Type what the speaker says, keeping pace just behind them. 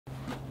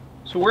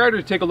So we're out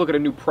to take a look at a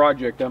new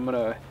project I'm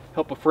gonna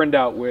help a friend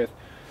out with.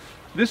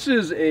 This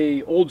is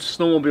a old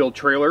snowmobile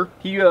trailer.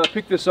 He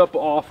picked this up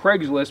off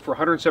Craigslist for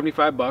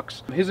 175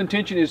 bucks. His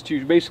intention is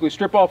to basically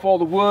strip off all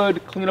the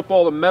wood, clean up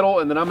all the metal,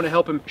 and then I'm gonna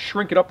help him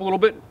shrink it up a little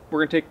bit. We're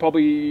gonna take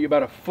probably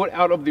about a foot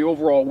out of the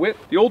overall width.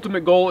 The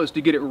ultimate goal is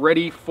to get it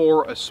ready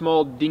for a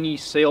small dinghy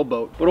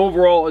sailboat. But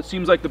overall, it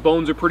seems like the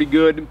bones are pretty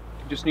good.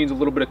 It just needs a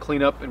little bit of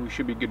cleanup and we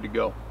should be good to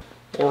go.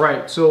 All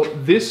right, so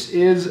this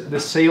is the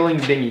sailing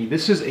dinghy.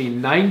 This is a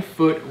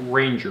 9-foot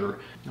Ranger.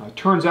 It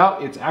turns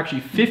out it's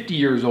actually 50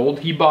 years old.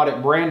 He bought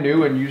it brand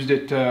new and used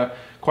it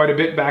quite a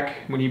bit back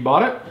when he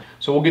bought it.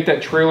 So we'll get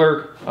that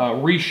trailer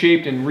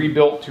reshaped and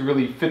rebuilt to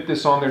really fit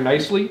this on there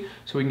nicely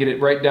so we can get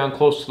it right down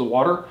close to the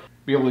water,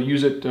 be able to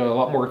use it a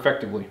lot more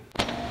effectively.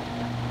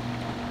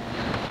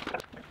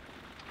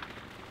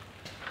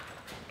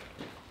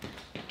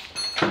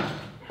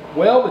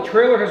 Well, the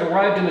trailer has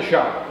arrived in the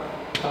shop.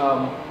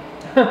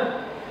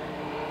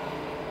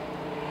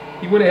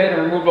 He went ahead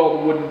and removed all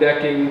the wooden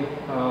decking,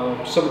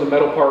 some of the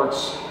metal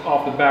parts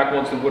off the back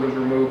once the wood was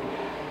removed.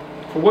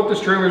 For what this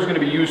trailer is going to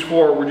be used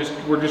for, we're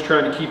just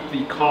trying to keep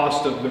the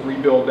cost of the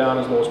rebuild down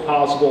as low as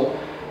possible.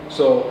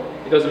 So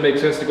it doesn't make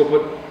sense to go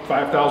put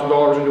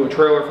 $5,000 into a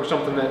trailer for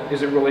something that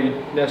isn't really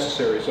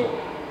necessary. So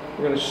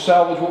we're going to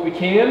salvage what we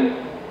can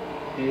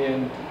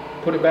and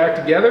put it back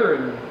together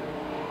and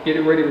get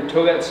it ready to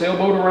tow that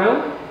sailboat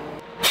around.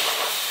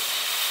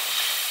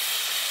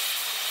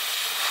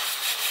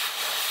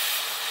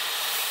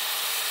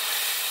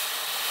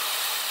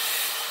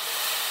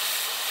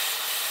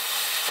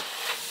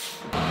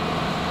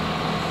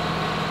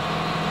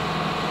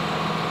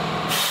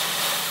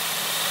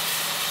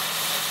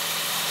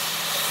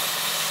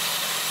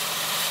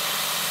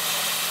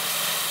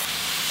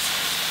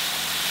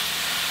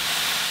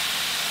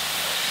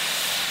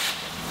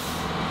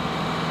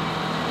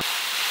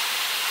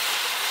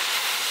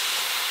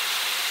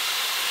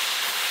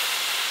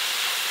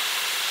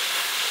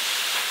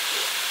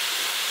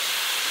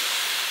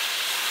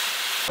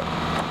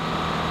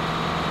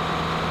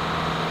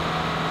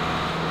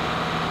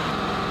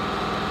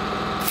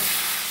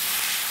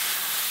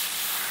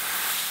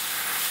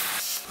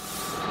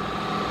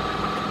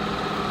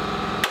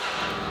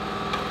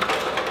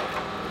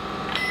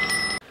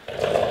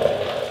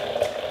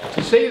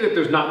 To say that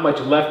there's not much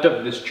left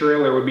of this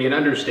trailer would be an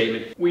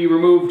understatement. We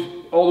removed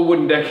all the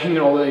wooden decking and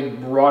all the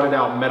rotted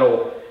out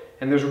metal,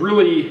 and there's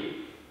really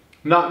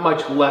not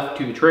much left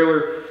to the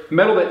trailer. The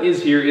metal that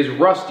is here is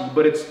rusty,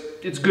 but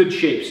it's good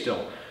shape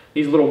still.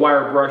 Needs a little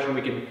wire brush and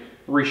we can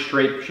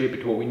shape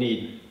it to what we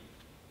need.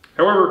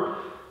 However,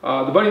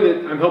 the buddy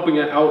that I'm helping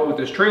out with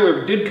this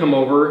trailer did come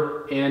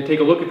over and take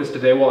a look at this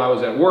today while I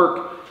was at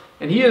work,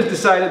 and he has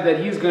decided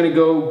that he's going to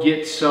go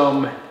get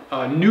some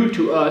new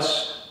to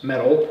us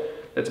metal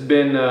that's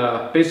been,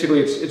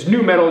 basically it's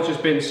new metal. It's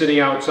just been sitting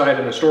outside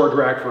in a storage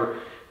rack for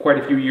quite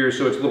a few years,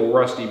 so it's a little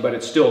rusty, but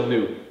it's still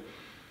new.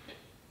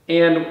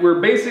 And we're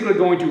basically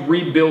going to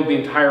rebuild the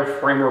entire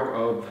framework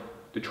of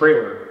the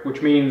trailer,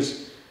 which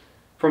means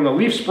from the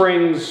leaf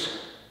springs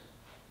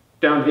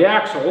down to the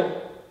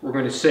axle, we're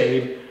going to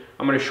save.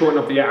 I'm going to shorten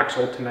up the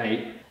axle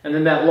tonight. And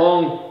then that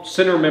long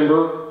center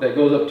member that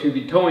goes up to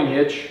the towing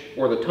hitch,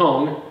 or the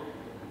tongue,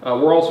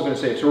 we're also going to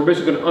save. So we're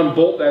basically going to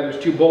unbolt that. There's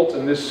 2 bolts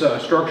and this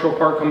structural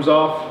part comes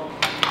off.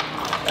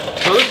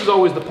 So this is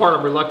always the part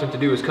I'm reluctant to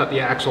do, is cut the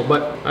axle,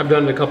 but I've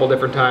done it a couple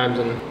different times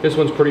and this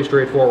one's pretty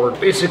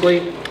straightforward.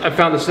 Basically, I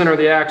found the center of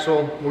the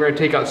axle. We're going to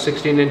take out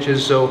 16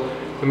 inches, so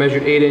I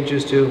measured 8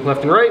 inches to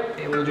left and right,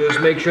 and we'll just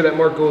make sure that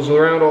mark goes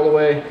around all the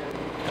way.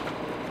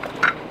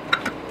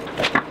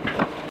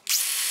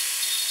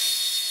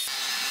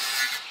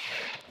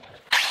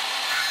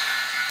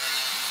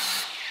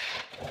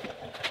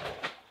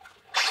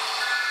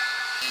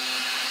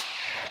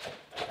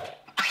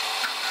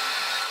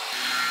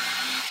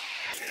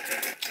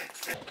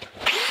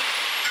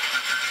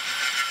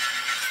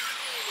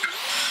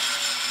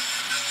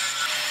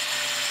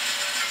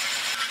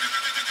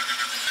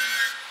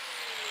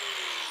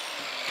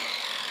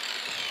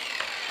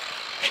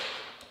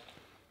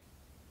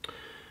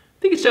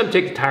 I think it's time to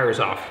take the tires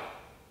off.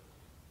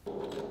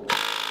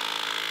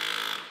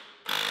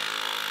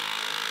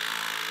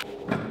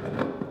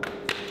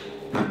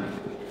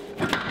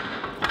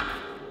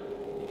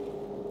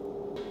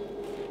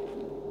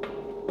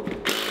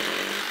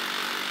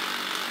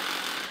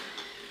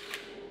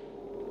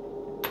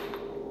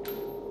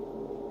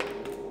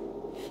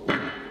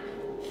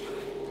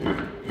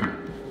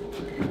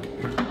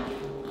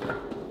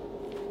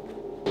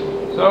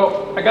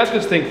 So I got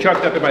this thing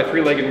chucked up in my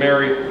 3-legged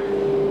Mary.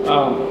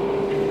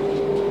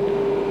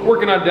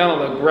 Working on down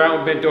on the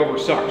ground bent over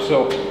sucks,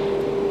 so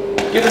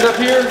getting it up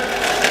here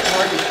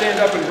where I can stand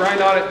up and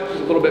grind on it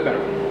is a little bit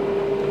better.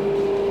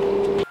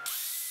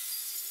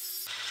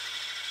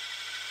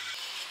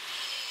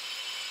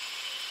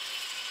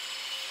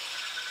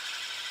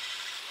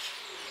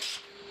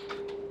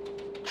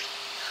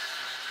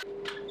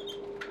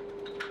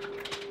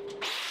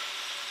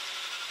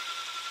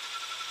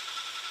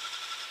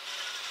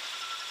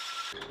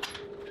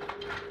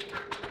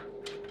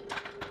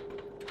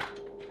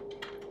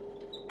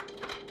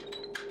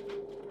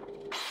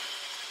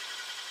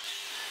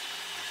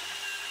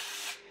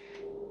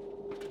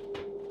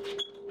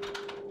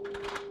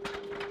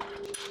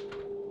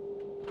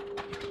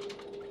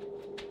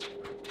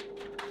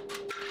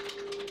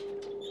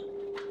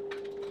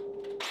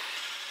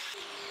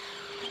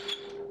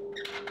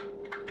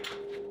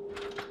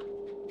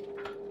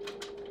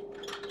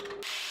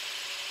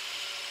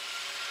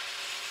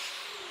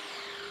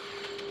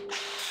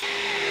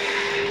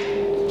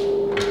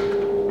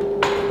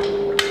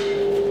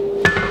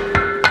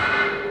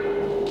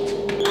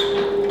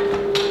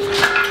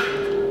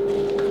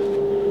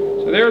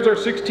 our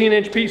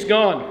 16-inch piece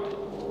gone.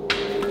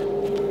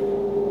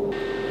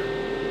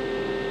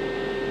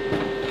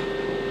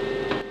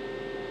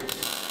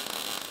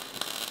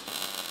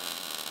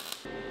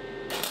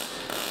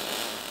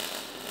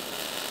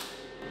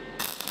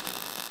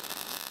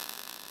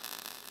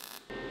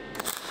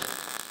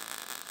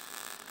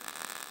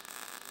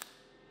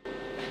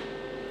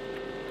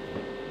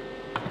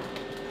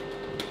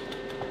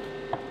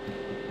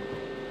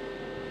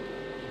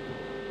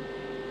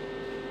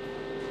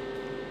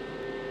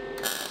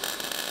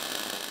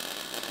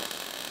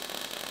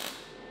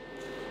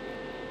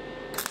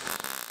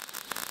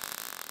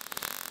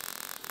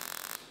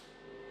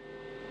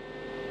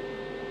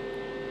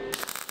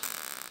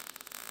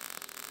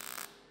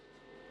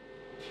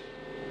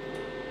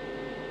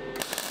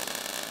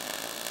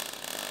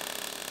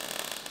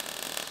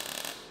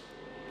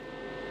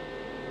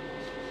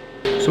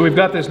 So we've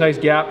got this nice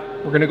gap.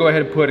 We're gonna go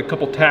ahead and put a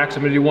couple tacks.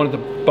 I'm gonna do one at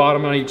the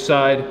bottom on each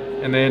side,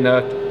 and then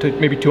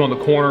maybe 2 on the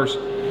corners.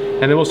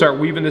 And then we'll start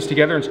weaving this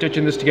together and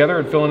stitching this together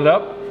and filling it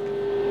up.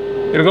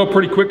 It'll go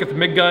pretty quick at the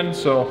MIG gun,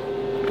 so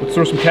let's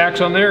throw some tacks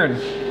on there and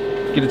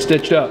get it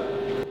stitched up.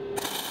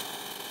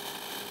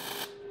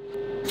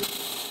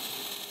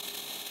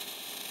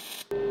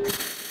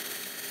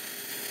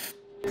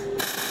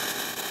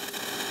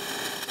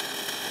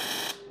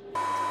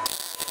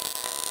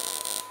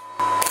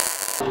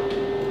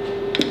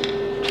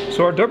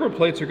 So our double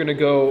plates are going to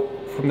go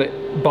from the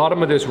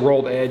bottom of this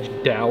rolled edge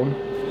down,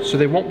 so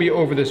they won't be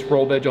over this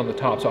rolled edge on the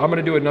top. So I'm going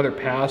to do another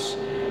pass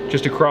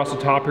just across the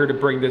top here to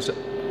bring this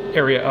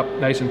area up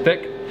nice and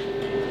thick.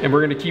 And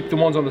we're going to keep the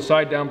ones on the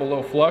side down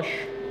below flush.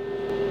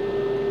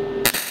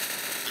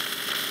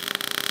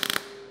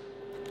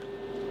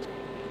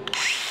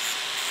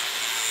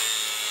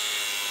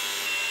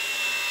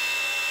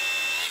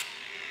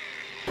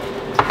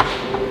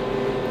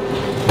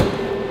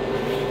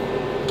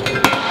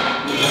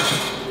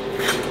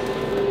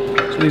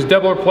 These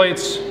doubler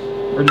plates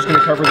are just going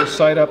to cover this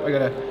side up. I got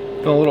to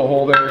fill a little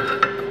hole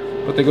there,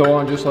 but they go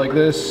on just like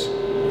this,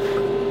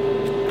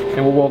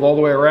 and we'll weld all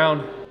the way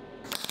around.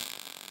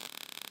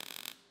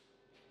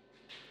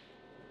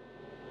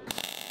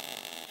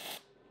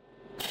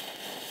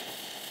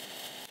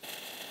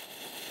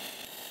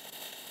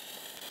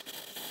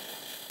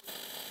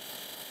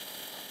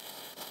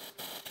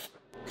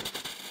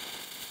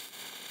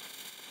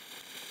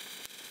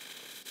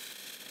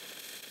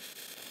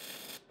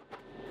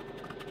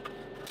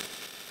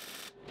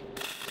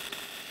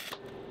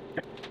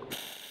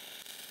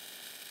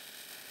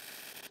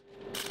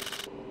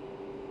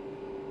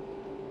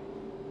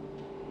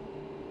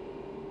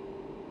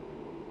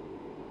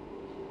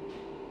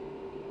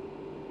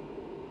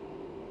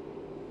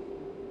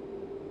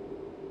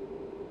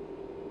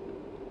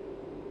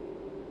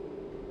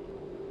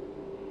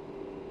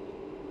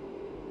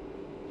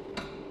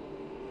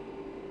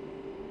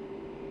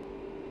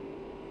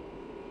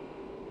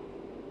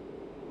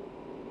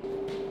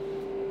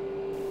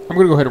 I'm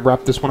going to go ahead and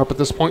wrap this one up at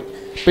this point.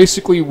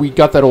 Basically, we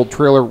got that old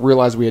trailer,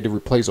 realized we had to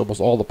replace almost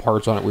all the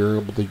parts on it. We were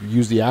able to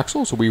use the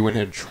axle, so we went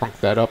ahead and shrunk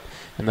that up,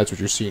 and that's what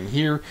you're seeing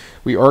here.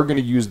 We are going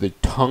to use the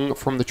tongue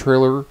from the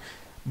trailer,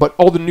 but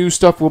all the new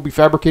stuff will be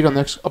fabricated on the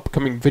next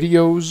upcoming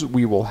videos.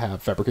 We will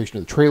have fabrication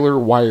of the trailer,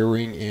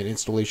 wiring, and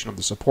installation of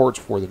the supports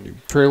for the new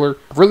trailer.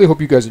 I really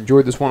hope you guys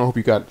enjoyed this one. I hope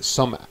you got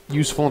some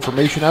useful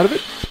information out of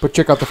it, but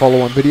check out the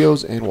follow-on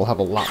videos, and we'll have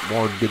a lot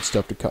more good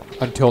stuff to come.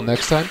 Until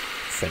next time,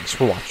 thanks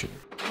for watching.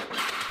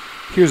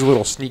 Here's a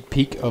little sneak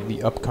peek of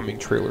the upcoming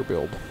trailer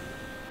build.